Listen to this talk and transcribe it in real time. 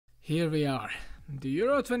Here we are. The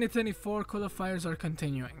Euro 2024 qualifiers are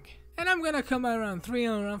continuing. And I'm gonna come around 3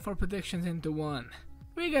 and run for predictions into 1.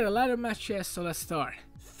 We got a lot of matches, so let's start.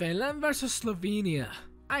 Finland versus Slovenia.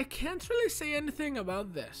 I can't really say anything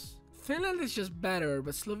about this. Finland is just better,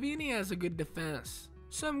 but Slovenia has a good defense.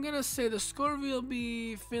 So I'm gonna say the score will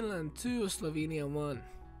be Finland 2, Slovenia 1.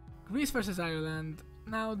 Greece versus Ireland.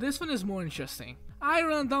 Now this one is more interesting.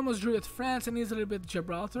 Ireland almost drew with France and easily beat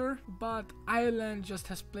Gibraltar, but Ireland just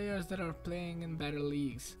has players that are playing in better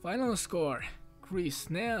leagues. Final score: Greece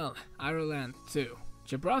 0, Ireland 2.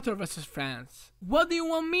 Gibraltar versus France. What do you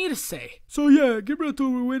want me to say? So yeah, Gibraltar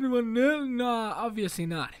will win 1-0? Nah, obviously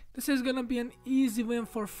not. This is gonna be an easy win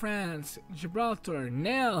for France. Gibraltar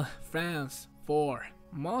 0, France 4.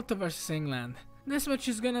 Malta versus England. This match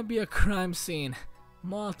is gonna be a crime scene.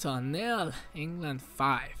 Malta 0, England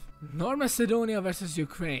 5. North Macedonia versus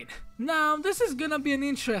Ukraine. Now this is gonna be an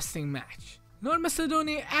interesting match. North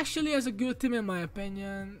Macedonia actually has a good team in my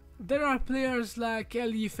opinion. There are players like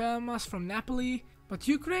El from Napoli, but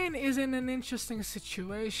Ukraine is in an interesting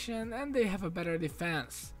situation and they have a better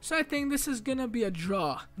defense. So I think this is gonna be a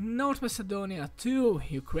draw. North Macedonia 2,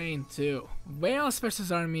 Ukraine 2. Wales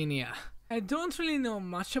versus Armenia. I don't really know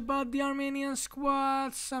much about the Armenian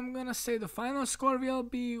squad, so I'm gonna say the final score will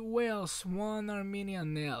be Wales 1, Armenia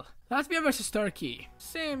 0. Latvia versus Turkey.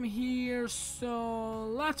 Same here, so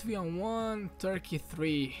Latvia 1, Turkey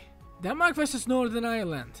 3. Denmark versus Northern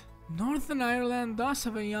Ireland. Northern Ireland does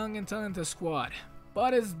have a young and talented squad,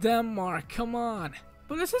 but it's Denmark, come on.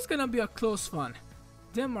 But this is gonna be a close one.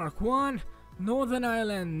 Denmark 1, Northern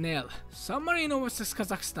Ireland 0. San Marino versus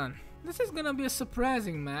Kazakhstan. This is gonna be a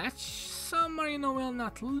surprising match. San Marino will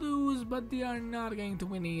not lose, but they are not going to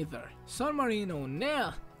win either. San Marino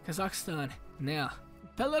 0, Kazakhstan 0.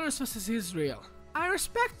 Belarus versus Israel. I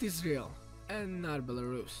respect Israel, and not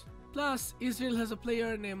Belarus. Plus, Israel has a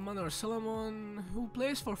player named Manor Solomon who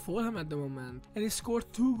plays for Fulham at the moment, and he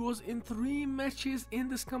scored 2 goals in 3 matches in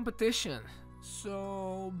this competition.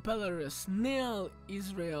 So, Belarus 0,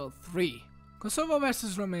 Israel 3. Kosovo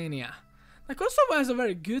versus Romania. Now, Kosovo has a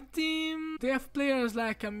very good team. They have players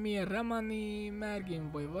like Amir Ramani,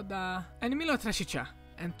 Mergin Vojvoda, and Milo Tresica.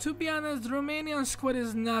 And to be honest, the Romanian squad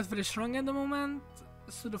is not very strong at the moment.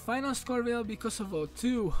 So the final score will be Kosovo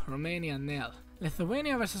 2, Romania 0.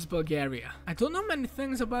 Lithuania versus Bulgaria. I don't know many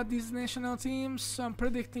things about these national teams, so I'm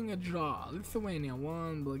predicting a draw. Lithuania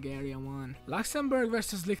 1, Bulgaria 1. Luxembourg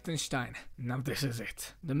versus Liechtenstein. Now this is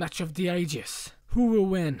it. The match of the ages. Who will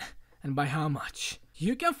win? And by how much?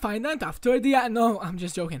 You can find out after the no, I'm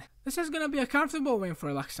just joking. This is gonna be a comfortable win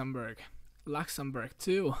for Luxembourg. Luxembourg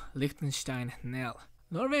 2, Liechtenstein 0.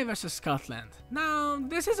 Norway versus Scotland. Now,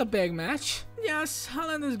 this is a big match. Yes,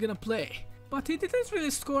 Holland is gonna play, but he didn't really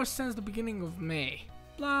score since the beginning of May.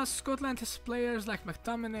 Plus, Scotland has players like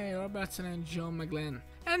McTominay, Robertson and John McGlynn.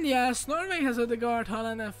 And yes, Norway has Odegaard,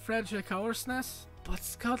 Holland and Frederick Aursnes, but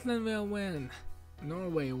Scotland will win.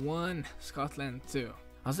 Norway 1, Scotland 2.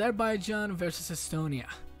 Azerbaijan versus Estonia.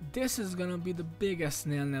 This is gonna be the biggest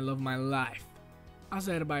 0-0 of my life.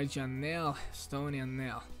 Azerbaijan 0, Estonia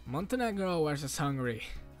 0. Montenegro versus Hungary.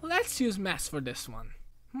 Let's use maths for this one.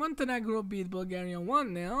 Montenegro beat Bulgaria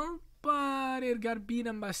 1-0, but it got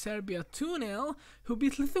beaten by Serbia 2-0, who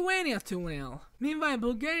beat Lithuania 2-0. Meanwhile,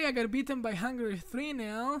 Bulgaria got beaten by Hungary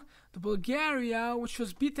 3-0, to Bulgaria, which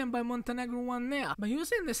was beaten by Montenegro 1-0. By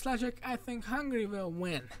using this logic, I think Hungary will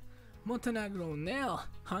win. Montenegro 0,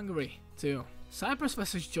 Hungary 2. Cyprus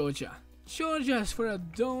versus Georgia. Georgia is for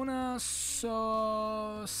Adona,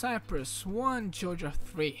 so Cyprus 1, Georgia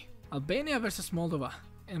 3. Albania versus Moldova.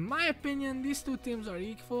 In my opinion, these two teams are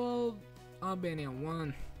equal. Albania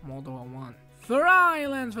 1, Moldova 1. Faroe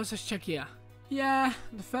Islands versus Czechia. Yeah,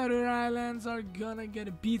 the Faroe Islands are gonna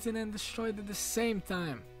get beaten and destroyed at the same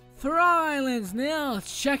time. Faroe Islands 0,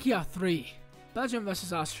 Czechia 3. Belgium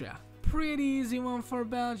versus Austria. Pretty easy one for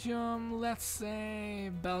Belgium. Let's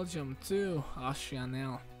say Belgium 2, Austria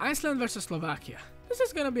 0. Iceland versus Slovakia. This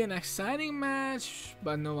is gonna be an exciting match,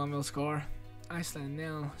 but no one will score. Iceland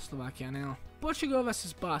 0, Slovakia 0. Portugal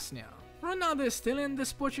versus Bosnia. Ronaldo is still in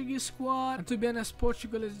this Portuguese squad, and to be honest,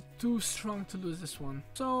 Portugal is too strong to lose this one.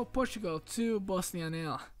 So Portugal 2, Bosnia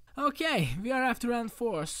 0. Okay, we are after round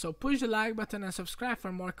 4, so push the like button and subscribe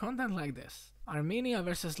for more content like this. Armenia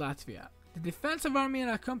versus Latvia. The defense of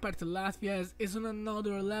Armenia compared to Latvia is on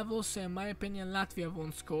another level, so in my opinion Latvia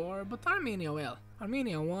won't score, but Armenia will.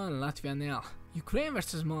 Armenia 1, Latvia 0. Ukraine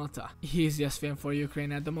versus Malta. Easiest win for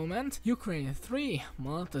Ukraine at the moment. Ukraine 3,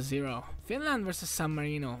 Malta 0. Finland versus San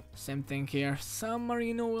Marino. Same thing here. San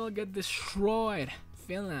Marino will get destroyed.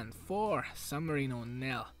 Finland 4, San Marino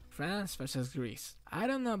 0. France versus Greece. I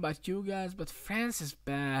don't know about you guys, but France is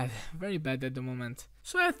bad, very bad at the moment.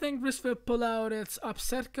 So I think Greece will pull out its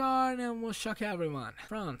upset card and will shock everyone.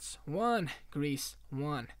 France 1, Greece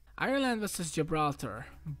 1. Ireland versus Gibraltar.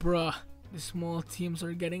 Bruh, the small teams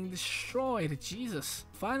are getting destroyed, Jesus.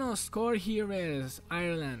 Final score here is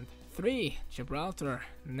Ireland 3, Gibraltar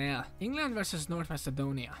 0. England versus North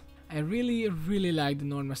Macedonia. I really like the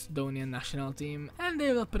North Macedonian national team and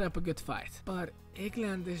they will put up a good fight. But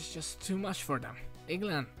England is just too much for them.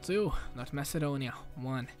 England 2, North Macedonia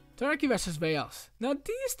 1. Turkey versus Wales. Now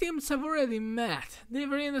these teams have already met. They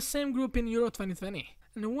were in the same group in Euro 2020.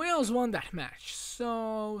 And Wales won that match.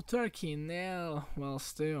 So Turkey 0,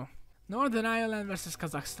 Wales 2. Northern Ireland versus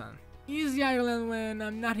Kazakhstan. Easy Ireland win,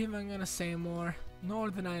 I'm not even gonna say more.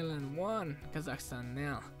 Northern Ireland 1, Kazakhstan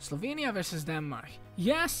 0. Slovenia versus Denmark.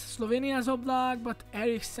 Yes, Slovenia has Oblak, but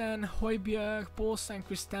Eriksen, Højbjerg, Poulsen,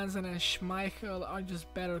 Christensen and Schmeichel are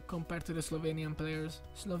just better compared to the Slovenian players.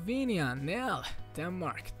 Slovenia 0,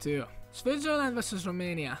 Denmark 2. Switzerland versus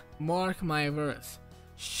Romania. Mark my words.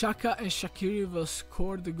 Xhaka and Shaqiri will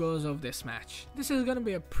score the goals of this match. This is gonna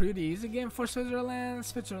be a pretty easy game for Switzerland.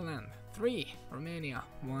 Switzerland 3, Romania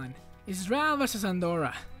 1. Israel versus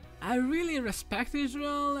Andorra. I really respect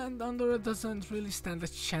Israel and Andorra doesn't really stand a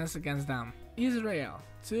chance against them. Israel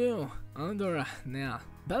 2, Andorra 0.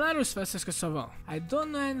 Belarus versus Kosovo. I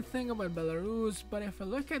don't know anything about Belarus, but if I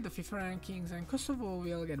look at the FIFA rankings and Kosovo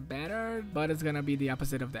will get better, but it's gonna be the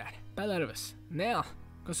opposite of that. Belarus 0,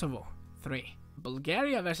 Kosovo 3.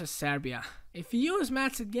 Bulgaria versus Serbia. If you use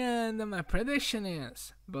maths again, then my prediction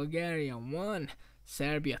is Bulgaria 1,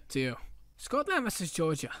 Serbia 2. Scotland versus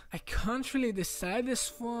Georgia. I can't really decide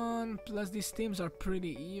this one, plus these teams are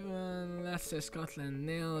pretty even. Let's say Scotland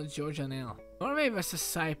 0, Georgia 0. Norway versus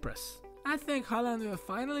Cyprus. I think Holland will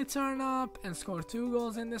finally turn up and score 2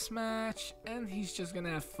 goals in this match, and he's just gonna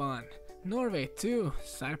have fun. Norway 2,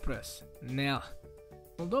 Cyprus 0.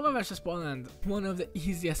 Moldova versus Poland, one of the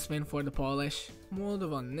easiest win for the Polish.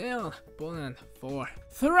 Moldova 0, Poland 4.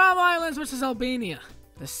 Faroe Islands versus Albania.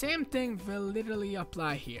 The same thing will literally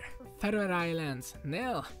apply here. Faroe Islands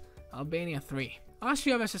 0, Albania 3.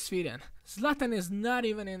 Austria versus Sweden. Zlatan is not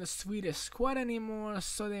even in the Swedish squad anymore,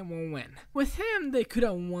 so they won't win. With him, they could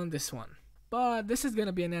have won this one. But this is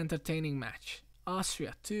gonna be an entertaining match.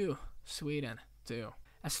 Austria 2, Sweden 2.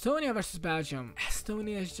 Estonia versus Belgium.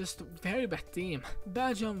 Estonia is just a very bad team.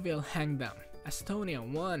 Belgium will hang them. Estonia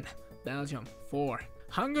 1, Belgium 4.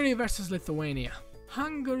 Hungary versus Lithuania.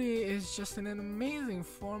 Hungary is just in an amazing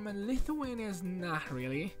form and Lithuania is not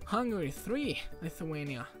really. Hungary 3,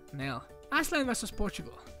 Lithuania 0. Iceland versus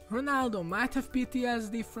Portugal. Ronaldo might have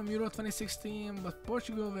PTSD from Euro 2016, but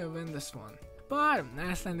Portugal will win this one. But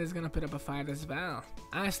Iceland is gonna put up a fight as well.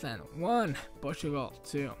 Iceland 1, Portugal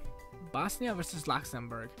 2. Bosnia versus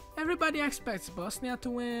Luxembourg. Everybody expects Bosnia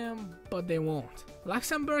to win, but they won't.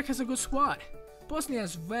 Luxembourg has a good squad. Bosnia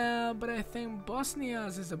as well, but I think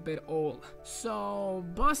Bosnia's is a bit old. So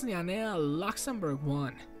Bosnia 0, Luxembourg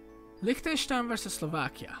 1. Liechtenstein versus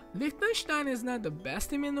Slovakia. Liechtenstein is not the best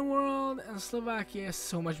team in the world and Slovakia is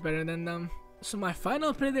so much better than them. So my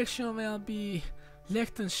final prediction will be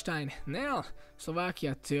Liechtenstein 0,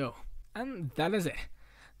 Slovakia 2. And that is it.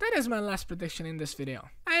 That is my last prediction in this video.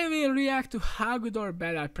 I will react to how good or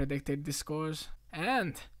bad I predicted these scores.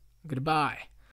 And goodbye.